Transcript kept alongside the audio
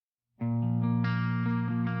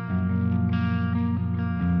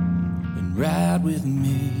ride with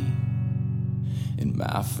me in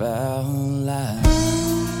my foul life.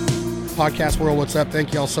 Podcast world, what's up?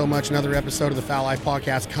 Thank you all so much. Another episode of the Foul Life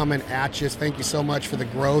Podcast coming at you. Thank you so much for the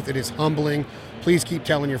growth. It is humbling. Please keep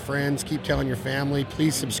telling your friends, keep telling your family.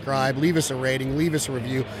 Please subscribe, leave us a rating, leave us a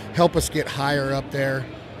review. Help us get higher up there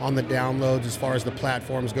on the downloads as far as the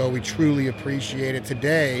platforms go. We truly appreciate it.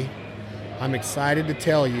 Today, I'm excited to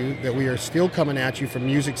tell you that we are still coming at you from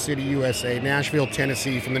Music City, USA, Nashville,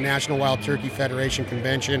 Tennessee, from the National Wild Turkey Federation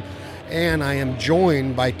Convention. And I am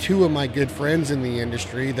joined by two of my good friends in the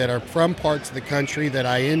industry that are from parts of the country that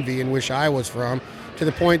I envy and wish I was from, to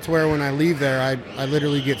the point to where when I leave there, I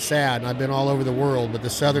literally get sad. And I've been all over the world, but the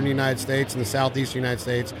southern United States and the southeastern United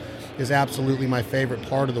States is absolutely my favorite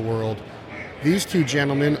part of the world. These two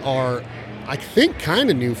gentlemen are, I think, kind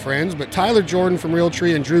of new friends, but Tyler Jordan from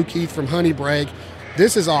Realtree and Drew Keith from Honey Break.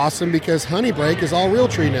 This is awesome because Honey Break is all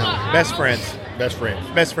Realtree now. Best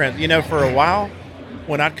friends. You know, for a while,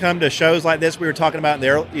 when I'd come to shows like this, we were talking about the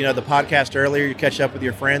podcast earlier, you catch up with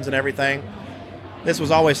your friends and everything. This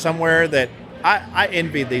was always somewhere that I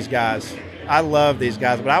envied these guys. I love these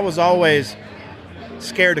guys, but I was always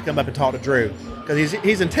scared to come up and talk to Drew because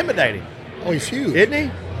he's intimidating. Oh, he's huge. Isn't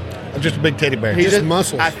he? I'm just a big teddy bear. He's just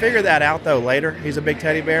muscles. I figured that out, though, later. He's a big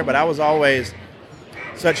teddy bear, but I was always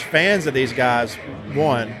such fans of these guys,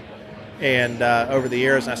 and over the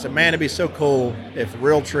years, and I said, man, it'd be so cool if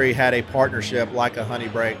Realtree had a partnership like a Honey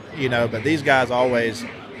Break, but these guys always,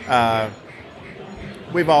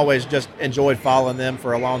 we've always just enjoyed following them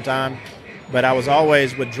for a long time, but I was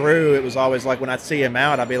always, with Drew, it was always like when I'd see him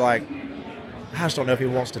out, I'd be like, I just don't know if he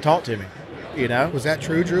wants to talk to me, Was that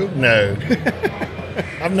true, Drew? No.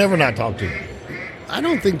 I've never not talked to him.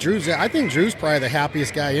 I think Drew's probably the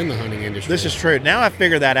happiest guy in the hunting industry. This is true. Now I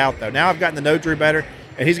figured that out, though. Now I've gotten to know Drew better,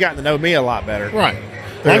 and he's gotten to know me a lot better. Right.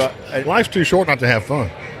 Life's too short not to have fun.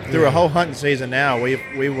 Through a whole hunting season now,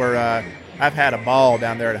 I've had a ball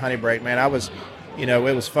down there at Honey Break, man. I was,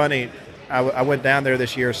 it was funny. I went down there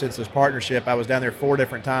this year since this partnership. I was down there 4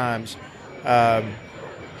 different times,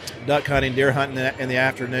 duck hunting, deer hunting in the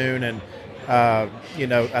afternoon, and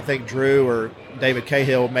I think Drew or David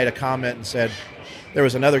Cahill made a comment and said there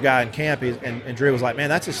was another guy in camp, and Drew was like, man,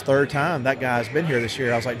 that's his 3rd time that guy's been here this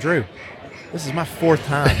year. I was like, Drew, this is my 4th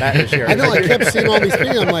time back this year. I know, I kept seeing all these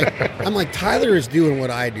things. I'm like, Tyler is doing what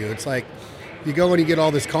I do. It's like you go and you get all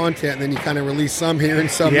this content, and then you kind of release some here and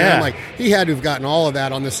some there. I'm like, he had to have gotten all of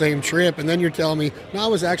that on the same trip, and then you're telling me, no, I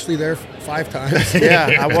was actually there 5 times.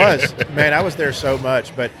 Yeah, I was. Man, I was there so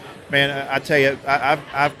much. But, man, I tell you,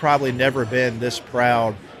 I've probably never been this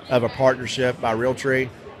proud of a partnership by Realtree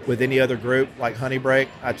with any other group like Honey Break.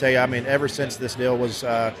 I tell you, ever since this deal was,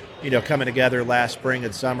 coming together last spring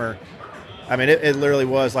and summer, it literally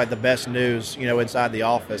was like the best news, inside the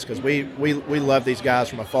office, because we love these guys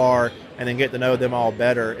from afar, and then get to know them all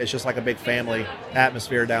better. It's just like a big family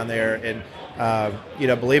atmosphere down there. And,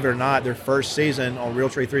 believe it or not, their first season on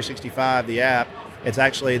Realtree 365, the app, it's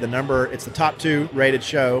actually it's the top 2 rated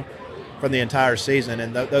show from the entire season.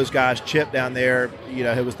 And those guys, Chip down there,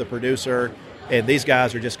 who was the producer, and these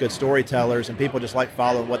guys are just good storytellers, and people just like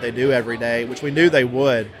following what they do every day, which we knew they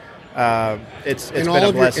would. It's been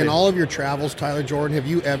a blessing. In all of your travels, Tyler Jordan, have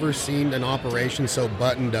you ever seen an operation so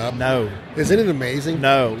buttoned up? No. Isn't it amazing?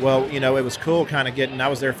 No. Well, it was cool kind of I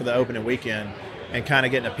was there for the opening weekend and kind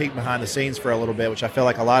of getting a peek behind the scenes for a little bit, which I feel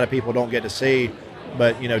like a lot of people don't get to see.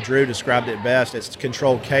 But, Drew described it best. It's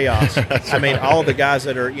controlled chaos. All the guys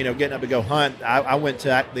that are, getting up to go hunt, I went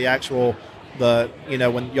to the actual,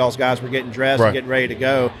 when y'all's guys were getting dressed and getting ready to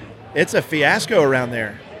go. It's a fiasco around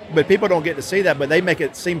there. But people don't get to see that, but they make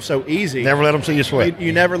it seem so easy. Never let them see you sweat.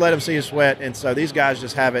 You never let them see you sweat, and so these guys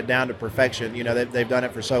just have it down to perfection. They've done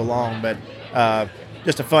it for so long, but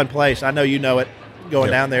just a fun place. I know you know it.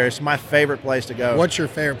 Going down there, it's my favorite place to go. What's your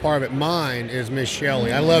favorite part of it? Mine is Miss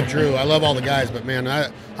Shelley. I love Drew. I love all the guys, but man,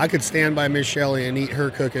 I could stand by Miss Shelley and eat her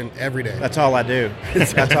cooking every day. That's all I do.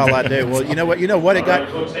 That's all I do. Well, you know what? It got.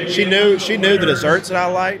 She knew the desserts that I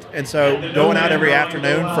liked, and so going out every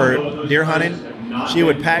afternoon for deer hunting, she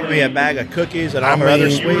would pack me a bag of cookies and all her other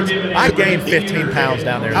sweets. I gained 15 pounds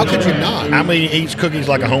down there. How could you not? He eats cookies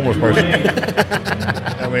like a homeless person.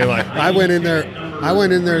 I went in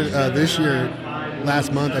there this year.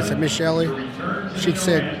 Last month, I said, Miss Shelley, she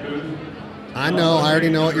said, I already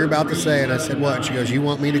know what you're about to say. And I said, what? She goes, you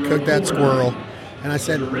want me to cook that squirrel? And I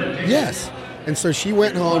said, yes. And so she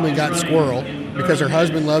went home and got squirrel because her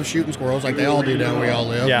husband loves shooting squirrels like they all do down where we all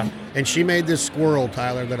live. Yeah. And she made this squirrel,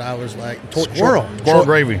 Tyler, that I was like... Squirrel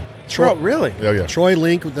gravy. Troy, really? Yeah. Troy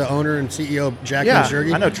Link, the owner and CEO of Jack Jones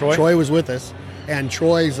Jerky. I know Troy. Troy was with us. And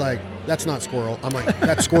Troy's like, that's not squirrel. I'm like,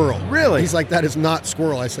 that's squirrel. Really? He's like, that is not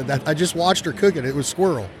squirrel. I said, that I just watched her cook it. It was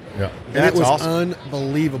squirrel. Yeah. And That's it was awesome.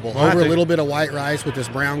 unbelievable. Well, Over a little bit of white rice with this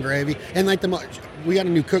brown gravy. And like we got a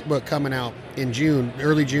new cookbook coming out in June,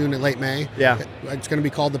 early June and late May. Yeah. It's going to be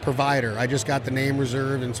called The Provider. I just got the name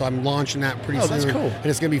reserved, and so I'm launching that pretty soon. That's cool. And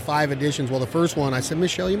it's going to be 5 editions. Well, the first one, I said,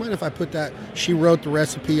 Michelle, you mind if I put that? She wrote the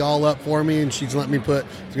recipe all up for me, and she's let me put,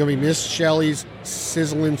 it's going to be Miss Shelley's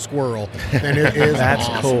Sizzling Squirrel. And it is That's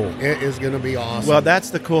awesome. cool. It is going to be awesome. Well, that's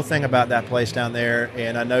the cool thing about that place down there,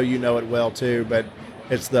 and I know you know it well too, but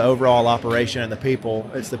it's the overall operation and the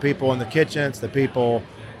people. It's the people in the kitchen. It's the people,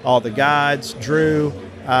 all the guides, Drew,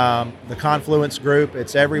 the Confluence group.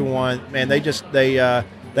 It's everyone. Man, they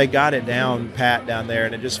got it down pat down there,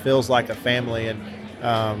 and it just feels like a family. And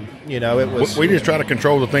it was. We just try to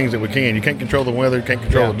control the things that we can. You can't control the weather. You can't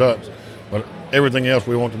control the ducks, but everything else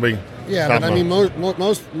we want to be. Yeah, but I mean,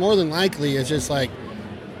 most more than likely, it's just like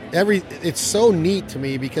it's so neat to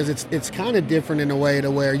me because it's kind of different in a way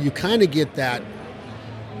to where you kind of get that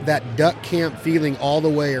duck camp feeling all the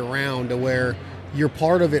way around, to where you're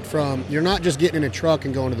part of it. From you're not just getting in a truck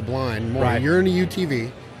and going to the blind. More, Right. You're in a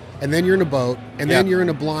UTV, and then you're in a boat, and then you're in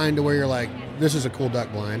a blind to where you're like, this is a cool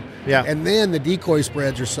duck blind. Yeah. And then the decoy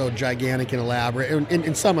spreads are so gigantic and elaborate.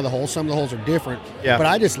 And some of the holes are different. Yeah. But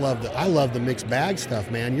I just love the mixed bag stuff,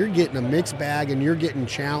 man. You're getting a mixed bag and you're getting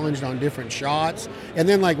challenged on different shots. And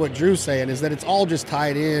then like what Drew's saying is that it's all just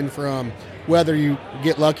tied in from whether you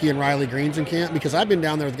get lucky and Riley Green's in camp, because I've been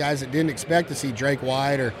down there with guys that didn't expect to see Drake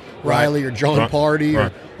White or Riley or John Party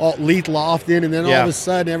or Leith Lofton, and then all of a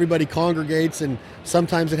sudden everybody congregates, and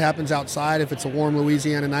sometimes it happens outside if it's a warm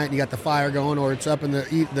Louisiana night and you got the fire going, or it's up in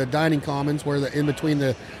the dining commons where in between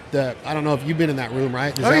the I don't know if you've been in that room,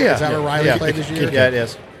 right? Is that where Riley played this year? Yeah, it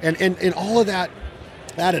is. And all of that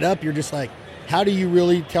added up, you're just like, how do you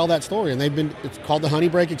really tell that story? And it's called the Honey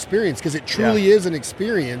Break Experience, because it truly is an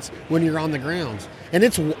experience when you're on the grounds. And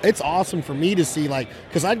it's awesome for me to see, like,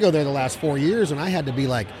 because I'd go there the last 4 years and I had to be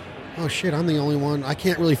like, oh shit, I'm the only one. I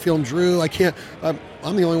can't really film Drew.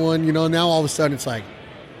 I'm the only one, now all of a sudden it's like,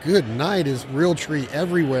 good night is Realtree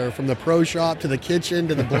everywhere, from the pro shop to the kitchen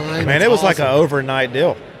to the blind. Man, it's it was awesome. like an overnight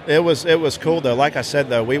deal. It was cool though. Like I said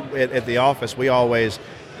though, we at the office, we always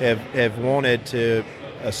have wanted to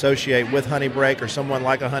associate with Honey Break or someone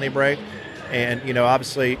like a Honey Break, and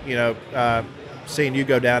obviously seeing you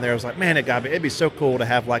go down there, I was like, man, it'd be so cool to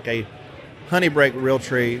have like a Honey Break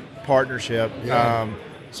Realtree partnership.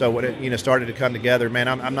 So when it started to come together, man,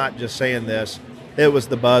 I'm not just saying this, it was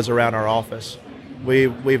the buzz around our office.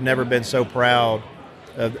 We've never been so proud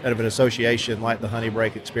of an association like the Honey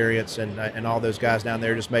Break Experience, and all those guys down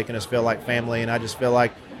there just making us feel like family. And I just feel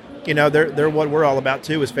like they're what we're all about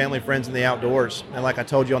too, is family, friends, in the outdoors. And like I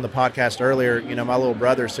told you on the podcast earlier, my little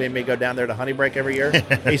brother, seeing me go down there to Honey Break every year,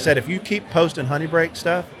 he said, if you keep posting Honey Break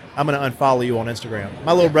stuff, I'm going to unfollow you on Instagram.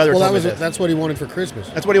 My little brother told me this. That's what he wanted for Christmas.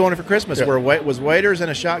 That's what he wanted for Christmas. Was waders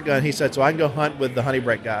and a shotgun. He said, so I can go hunt with the Honey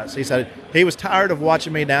Break guys. He said he was tired of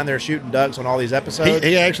watching me down there shooting ducks on all these episodes.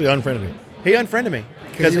 He actually unfriended me. He unfriended me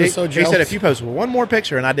because he was so jealous. He said, if you post one more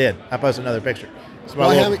picture, and I did. I posted another picture. So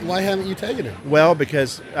Why haven't you taken it? Well,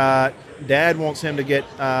 because Dad wants him to get.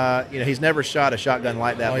 He's never shot a shotgun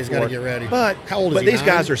like that. He's before. got to get ready. But how old is But he? these 9?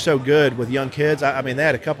 guys are so good with young kids. I mean, they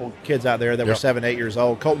had a couple kids out there that were 7, 8 years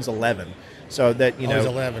old. Colton's 11. So that he's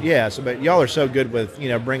 11. Yeah. So, but y'all are so good with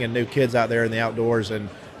bringing new kids out there in the outdoors and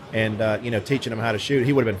teaching them how to shoot.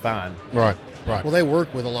 He would have been fine. Right. Well, they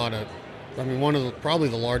work with a lot of. I mean, probably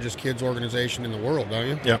the largest kids organization in the world, don't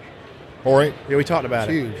you? Yeah. 4-H. Yeah, we talked about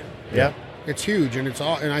It's it. huge. Yeah. It's huge, and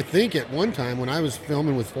and I think at one time when I was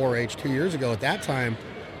filming with 4-H 2 years ago, at that time,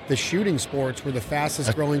 the shooting sports were the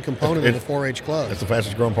fastest growing component of the 4-H club. That's the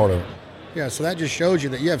fastest growing part of it. Yeah, so that just shows you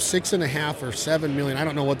that you have 6.5 or 7 million. I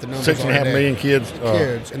don't know what the numbers are. 6.5 million kids.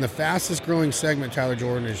 And the fastest growing segment, Tyler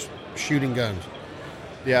Jordan, is shooting guns.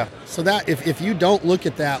 Yeah. So that if you don't look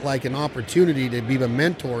at that like an opportunity to be a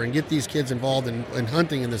mentor and get these kids involved in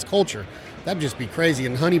hunting in this culture, that'd just be crazy.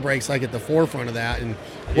 And Honey Break's like at the forefront of that. And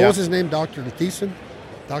what was his name? Dr. Thiessen?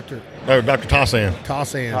 Dr. Tassan.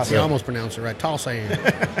 Tassan. See, I almost pronounced it right. Tassan.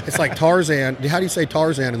 It's like Tarzan. How do you say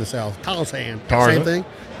Tarzan in the South? Tarzan. Same thing?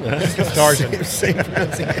 Tarzan. Same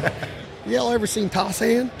pronunciation. Y'all ever seen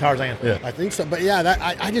Tarzan? Tarzan. Yeah. I think so. But yeah,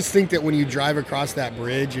 I just think that when you drive across that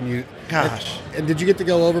bridge and you... Gosh. And did you get to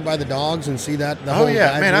go over by the dogs and see that? Oh,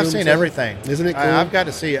 yeah. Man, I've seen stuff? everything. Isn't it cool? I've got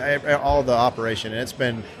to see all the operation, and it's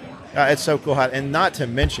been... it's so cool. And not to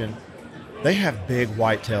mention, they have big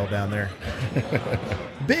whitetail down there.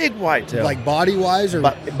 Big whitetail. Like body-wise or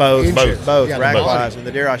both. inches? Both. Yeah, Rack body. wise. And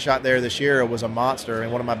the deer I shot there this year was a monster,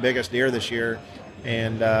 and one of my biggest deer this year.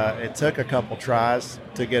 And it took a couple tries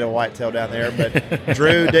to get a whitetail down there, but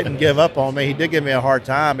Drew didn't give up on me. He did give me a hard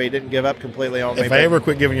time, but he didn't give up completely on me. If I ever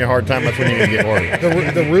quit giving you a hard time, that's when you need to get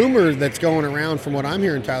worried. The rumor that's going around, from what I'm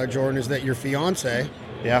hearing, Tyler Jordan, is that your fiance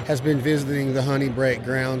has been visiting the Honey Break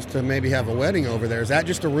grounds to maybe have a wedding over there. Is that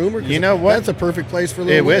just a rumor? You know what? That's a perfect place for a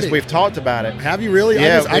little wedding. We've talked about it. Have you really?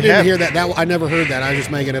 Yeah, I didn't hear that. I never heard that. I was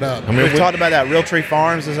just making it up. I mean, We've talked about that. Realtree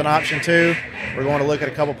Farms is an option too. We're going to look at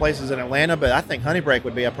a couple places in Atlanta, but I think Honey Break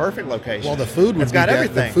would be a perfect location. Well, the food would it's got be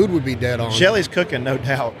everything. The food would be dead on. Shelly's cooking, no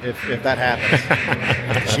doubt, if that happens.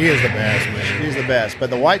 She is the best, man. She's the best.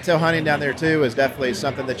 But the whitetail hunting down there too is definitely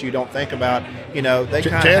something that you don't think about. You know, they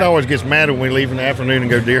kind of. Chad always gets mad when we leave in the afternoon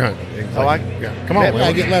and go deer hunting. Come on,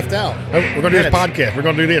 I get left out. We're going to do this podcast. We're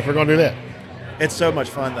going to do this. We're going to do that. It's so much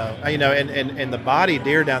fun, though. You know, and the body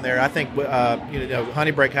deer down there, I think,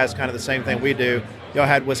 Honey Break has kind of the same thing we do. Y'all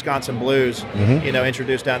had Wisconsin Blues,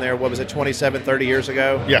 introduced down there. What was it, 27, 30 years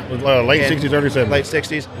ago? Yeah, late 60s, early 70s. Late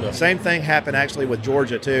 60s. Yeah. Same thing happened actually with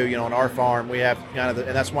Georgia, too. You know, on our farm, we have and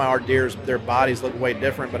that's why our deers, their bodies look way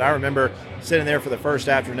different. But I remember sitting there for the first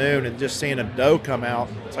afternoon and just seeing a doe come out.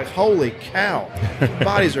 It's like, holy cow,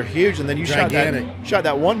 bodies are huge. And then you shot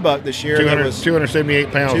that one buck this year.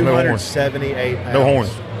 278 pounds, 278 pounds. No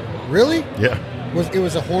horns. Really? Yeah. It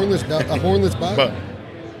was a hornless buck? Buck.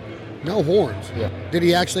 No horns. Yeah. Did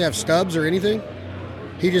he actually have stubs or anything?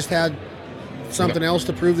 He just had something else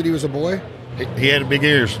to prove that he was a boy? He had big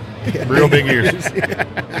ears. Real big ears.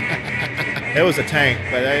 It was a tank,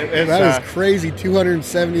 but that is crazy.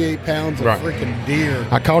 278 pounds of freaking deer.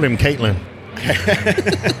 I called him Caitlin.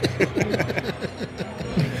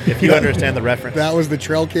 If you understand the reference. That was the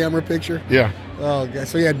trail camera picture? Yeah. Oh, God.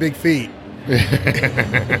 So he had big feet.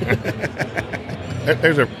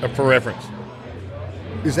 There's a for reference.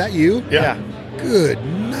 Is that you? Yeah. Good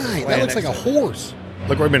night. That looks like a horse.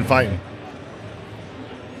 Look where we've been fighting.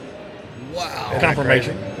 Wow.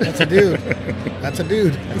 Confirmation. That's a dude. That's a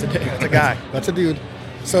dude. That's a guy. That's a dude.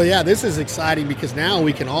 So, yeah, this is exciting because now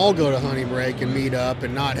we can all go to Honey Break and meet up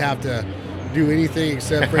and not have to do anything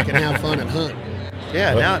except freaking have fun and hunt.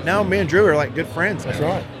 Yeah, now me and Drew are like good friends. That's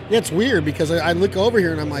right. Yeah, it's weird because I look over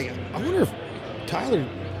here and I'm like, I wonder if Tyler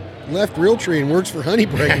left Realtree and works for Honey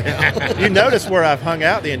Break now. You notice where I've hung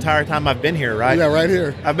out the entire time I've been here, right? Yeah, right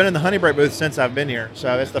here. I've been in the Honey Break booth since I've been here,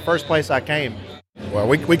 so it's the first place I came. Well,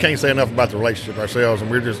 we can't say enough about the relationship ourselves, and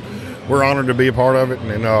we're honored to be a part of it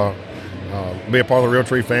and be a part of the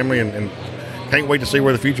Realtree family, and can't wait to see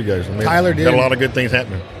where the future goes. I mean, Tyler did. Got a lot of good things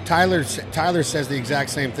happening. Tyler says the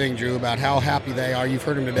exact same thing, Drew, about how happy they are. You've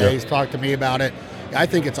heard him today. Yep. He's talked to me about it. I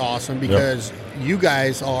think it's awesome because you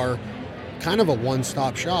guys are kind of a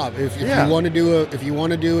one-stop shop. If you want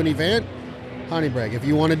to do an event, Honey Break. If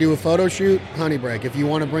you want to do a photo shoot, Honey Break. If you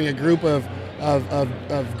want to bring a group of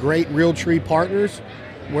great Realtree partners,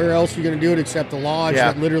 where else are you going to do it except the lodge?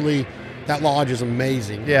 Yeah. That lodge is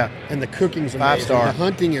amazing. Yeah. And the cooking's amazing. 5-star. The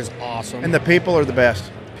hunting is awesome. And the people are the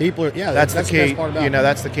best. People are, that's the key. best part about it.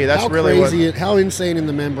 That's the key. That's how really crazy how insane in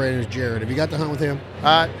the membrane is Jared? Have you got to hunt with him?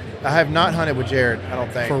 I have not hunted with Jared, I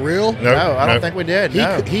don't think. For real? No, I don't think we did.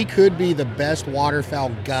 He could be the best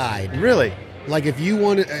waterfowl guide. Really? Like if you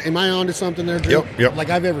want to, am I onto something there, Drew? Yep.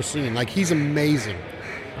 Like I've ever seen. Like he's amazing.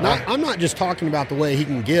 I'm not just talking about the way he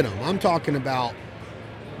can get them. I'm talking about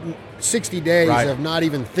 60 days of not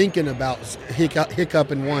even thinking about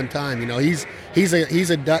hiccup in one time. You know, he's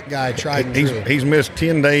a duck guy tried and true. He's missed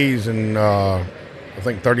 10 days in I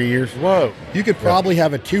think 30 years. Whoa. You could probably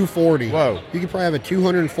have a 240. Whoa. You could probably have a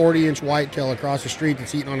 240-inch whitetail across the street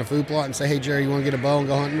that's eating on a food plot and say, hey, Jerry, you want to get a bow and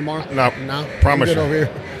go hunting tomorrow? No. Promise you. Over here.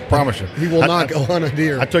 Promise you. He will not go hunt a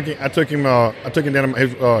deer. I took him down.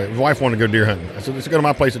 His wife wanted to go deer hunting. I said, let's go to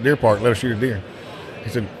my place at Deer Park. Let us shoot a deer. He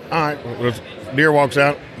said, all right. Well, deer walks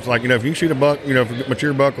out. It's like, if you shoot a buck, if a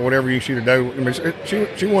mature buck or whatever, you shoot a doe. I mean,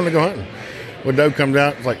 she wanted to go hunting. When doe comes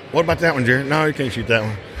out, it's like, what about that one, Jerry? No, you can't shoot that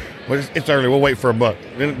one. Well, it's early. We'll wait for a buck.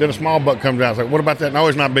 Then a small buck comes out. It's like, what about that? No,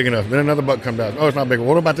 it's not big enough. Then another buck comes out. Oh, it's not big.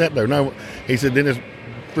 What about that, though? No. He said, then this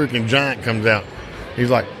freaking giant comes out.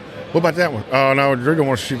 He's like, what about that one? Oh, no, Drew don't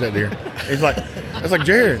want to shoot that deer. He's like, that's like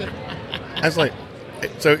Jared. That's like,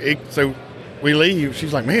 so we leave.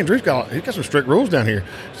 She's like, man, he's got some strict rules down here.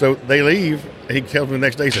 So they leave. He tells me the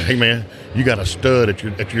next day, he said, hey, man, you got a stud at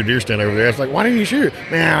your deer stand over there. It's like, why didn't you shoot it?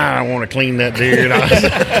 Man, I don't want to clean that deer.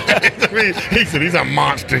 He said, he's a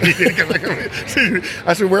monster.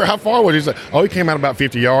 I said, how far was he? He said, he came out about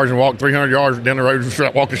 50 yards and walked 300 yards down the road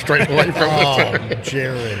and walking straight away from us. Oh,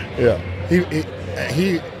 Jared. Yeah.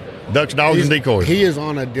 Ducks, dogs, and decoys. He is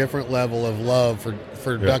on a different level of love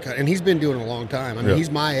for duck hunting, and he's been doing it a long time. I mean, he's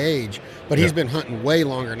my age, but he's been hunting way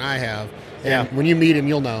longer than I have. And when you meet him,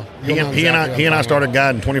 you'll know. He and I started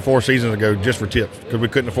guiding 24 seasons ago just for tips because we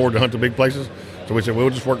couldn't afford to hunt the big places. So we said we'll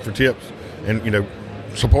just work for tips and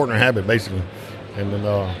supporting our habit basically. And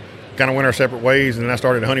then kind of went our separate ways. And then I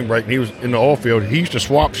started a hunting break, and he was in the oil field. He used to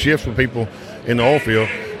swap shifts with people in the oil field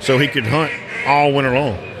so he could hunt all winter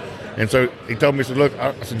long. And so he told me, he said, look,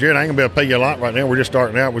 I said, Jared, I ain't going to be able to pay you a lot right now. We're just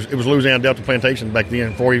starting out. It was Louisiana Delta Plantation back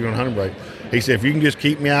then before even a hunting break. He said, if you can just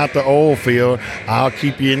keep me out the oil field, I'll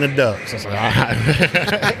keep you in the ducks. I said, all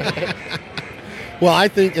right. Well, I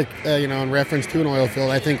think, in reference to an oil field,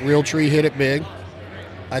 I think Realtree hit it big.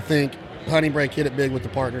 I think Hunting Break hit it big with the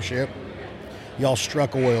partnership. Y'all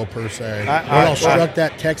struck oil, per se. Y'all struck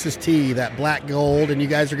that Texas tea, that black gold, and you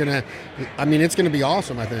guys are going to, it's going to be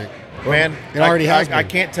awesome, I think. Man, it already has been. I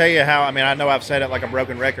can't tell you how, I know I've said it like a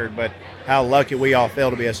broken record, but how lucky we all feel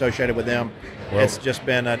to be associated with them. Well, it's just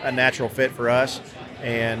been a natural fit for us.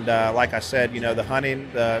 And like I said, the hunting,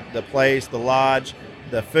 the place, the lodge,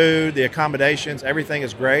 the food, the accommodations, everything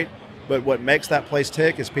is great. But what makes that place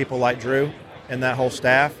tick is people like Drew and that whole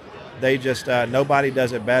staff. They just, nobody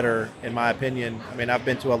does it better, in my opinion. I've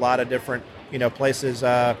been to a lot of different, places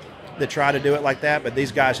that try to do it like that, but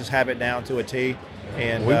these guys just have it down to a T.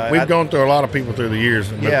 And we've gone through a lot of people through the years,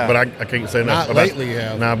 but I can't say not lately.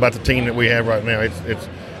 About the team that we have right now. It's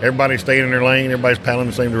everybody's staying in their lane. Everybody's paddling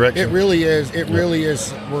the same direction. It really is. It really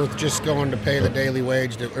is worth just going to pay the daily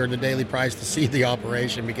wage or the daily price to see the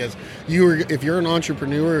operation, because if you're an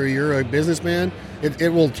entrepreneur or you're a businessman,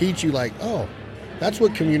 it will teach you that's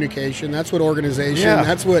what communication, that's what organization,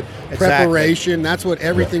 that's what preparation, that's what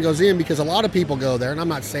everything goes in, because a lot of people go there, and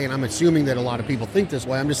I'm assuming that a lot of people think this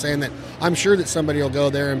way. I'm just saying that I'm sure that somebody will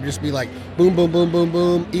go there and just be like, boom, boom, boom, boom,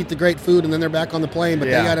 boom, eat the great food, and then they're back on the plane. But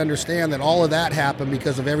they got to understand that all of that happened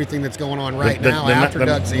because of everything that's going on now after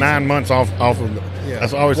duck season. 9 months off of the,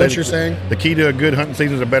 that's always what you're saying. The key to a good hunting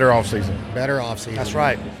season is a better off season. Better off season. That's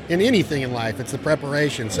right. In anything in life, it's the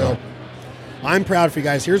preparation. So I'm proud for you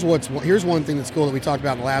guys. Here's one thing that's cool that we talked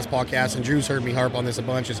about in the last podcast, and Drew's heard me harp on this a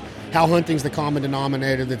bunch, is how hunting's the common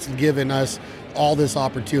denominator that's given us all this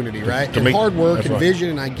opportunity, right? And hard work and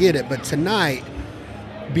vision, and I get it. But tonight,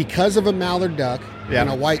 because of a mallard duck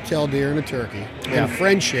and a white-tailed deer and a turkey, and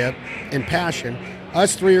friendship and passion,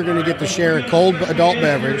 us three are going to get to share a cold adult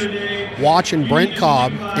beverage, watching Brent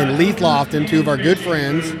Cobb and Leith Lofton, two of our good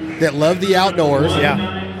friends that love the outdoors.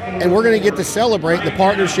 And we're going to get to celebrate the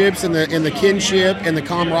partnerships and the kinship and the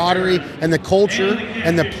camaraderie and the culture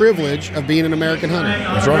and the privilege of being an American hunter.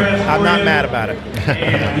 That's right. I'm not mad about it.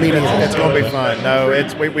 It's going to be fun. No,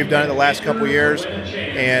 we've done it the last couple of years,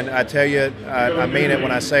 and I tell you, I mean it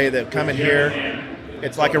when I say that coming here,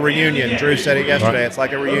 it's like a reunion. Drew said it yesterday. Right. It's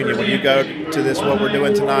like a reunion. When you go to this, what we're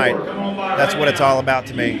doing tonight, that's what it's all about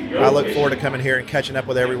to me. I look forward to coming here and catching up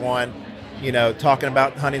with everyone. Talking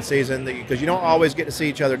about hunting season, because you don't always get to see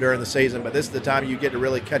each other during the season, but this is the time you get to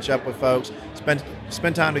really catch up with folks,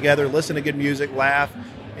 spend time together, listen to good music, laugh,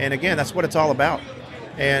 and again, that's what it's all about.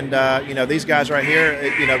 And these guys right here,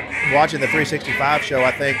 watching the 365 show,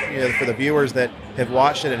 I think for the viewers that have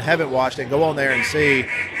watched it and haven't watched it, go on there and see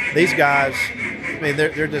these guys.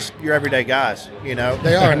 They're just your everyday guys. They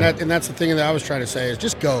are, and that's the thing that I was trying to say is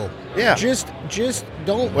just go. Yeah. Just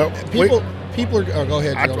don't. Well, people are. Oh, go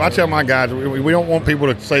ahead. I tell my guys we don't want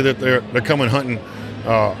people to say that they're coming hunting.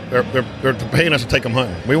 They're paying us to take them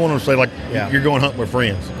hunting. We want them to say you're going hunting with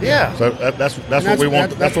friends. Yeah. So that's what we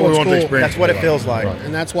want. That's what we want to experience. That's what it feels like. Right.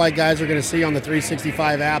 And that's why guys are going to see on the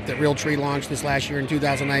 365 app that Realtree launched this last year in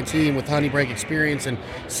 2019 with Honey Break Experience and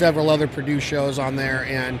several other produced shows on there,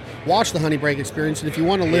 and watch the Honey Break Experience. And if you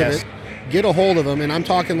want to live it, get a hold of them. And I'm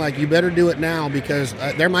talking you better do it now, because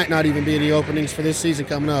there might not even be any openings for this season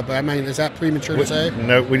coming up. Is that premature to say?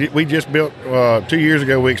 No, we just built 2 years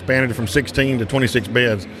ago. We expanded from 16 to 26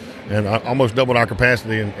 beds, and almost doubled our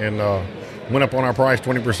capacity, and went up on our price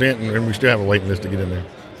 20%, and we still have a waiting list to get in there.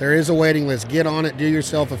 There is a waiting list. Get on it. Do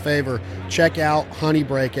yourself a favor. Check out Honey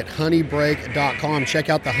Break at honeybreak.com. Check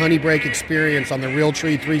out the Honey Break Experience on the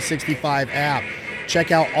Realtree 365 app.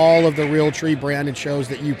 Check out all of the Realtree branded shows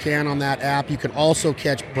that you can on that app. You can also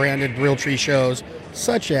catch branded Realtree shows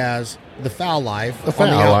such as The Fowl Life The Fowl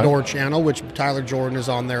on the Life. Outdoor Channel, which Tyler Jordan is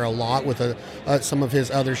on there a lot with some of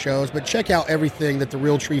his other shows. But check out everything that the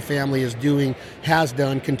Realtree family is doing, has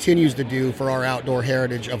done, continues to do for our outdoor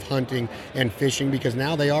heritage of hunting and fishing, because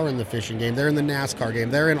now they are in the fishing game. They're in the NASCAR game.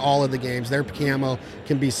 They're in all of the games. Their camo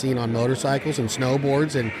can be seen on motorcycles and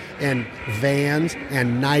snowboards and vans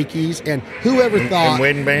and Nikes and whoever thought. And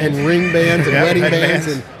wedding bands. And ring bands and Yeah, wedding wedding bands.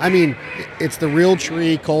 bands. And I mean, it's the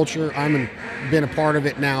Realtree culture. Been a part of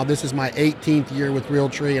it now. This is my 18th year with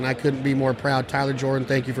Realtree, and I couldn't be more proud. Tyler Jordan,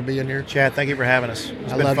 thank you for being here. Chad, thank you for having us.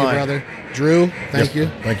 It's I been love fun. you, brother. Drew, thank Yes, you.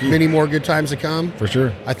 thank you. Many more good times to come. For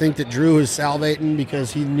sure. I think that Drew is salivating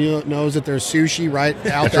because he knows that there's sushi right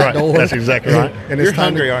out That's that right. door. That's exactly right. And You're it's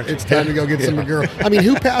time hungry, to, aren't you? It's time to go get some McGurl. I mean,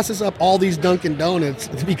 who passes up all these Dunkin' Donuts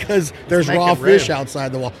because there's making raw fish room.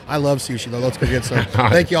 outside the wall? I love sushi, though. Let's go get some.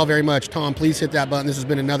 Thank you all very much. Tom, please hit that button. This has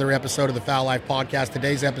been another episode of the Fowl Life Podcast.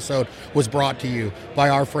 Today's episode was brought to you by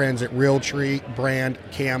our friends at Realtree Brand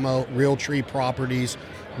Camo, Realtree Properties,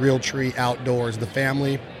 Realtree Outdoors, the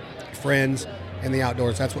family, friends, and the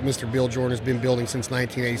outdoors. That's what Mr. Bill Jordan has been building since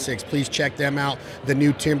 1986. Please check them out, the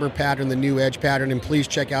new timber pattern, the new edge pattern, and please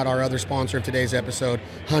check out our other sponsor of today's episode,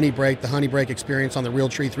 Honey Break, the Honey Break experience on the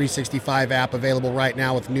Realtree 365 app, available right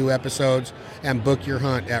now with new episodes, and book your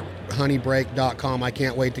hunt at honeybreak.com. I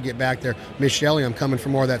can't wait to get back there. Miss Shelley, I'm coming for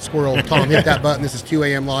more of that squirrel. Tom, hit that button. This is 2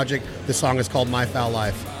 a.m. Logic. The song is called My Foul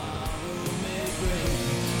Life.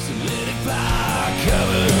 So let it fly,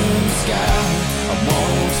 cover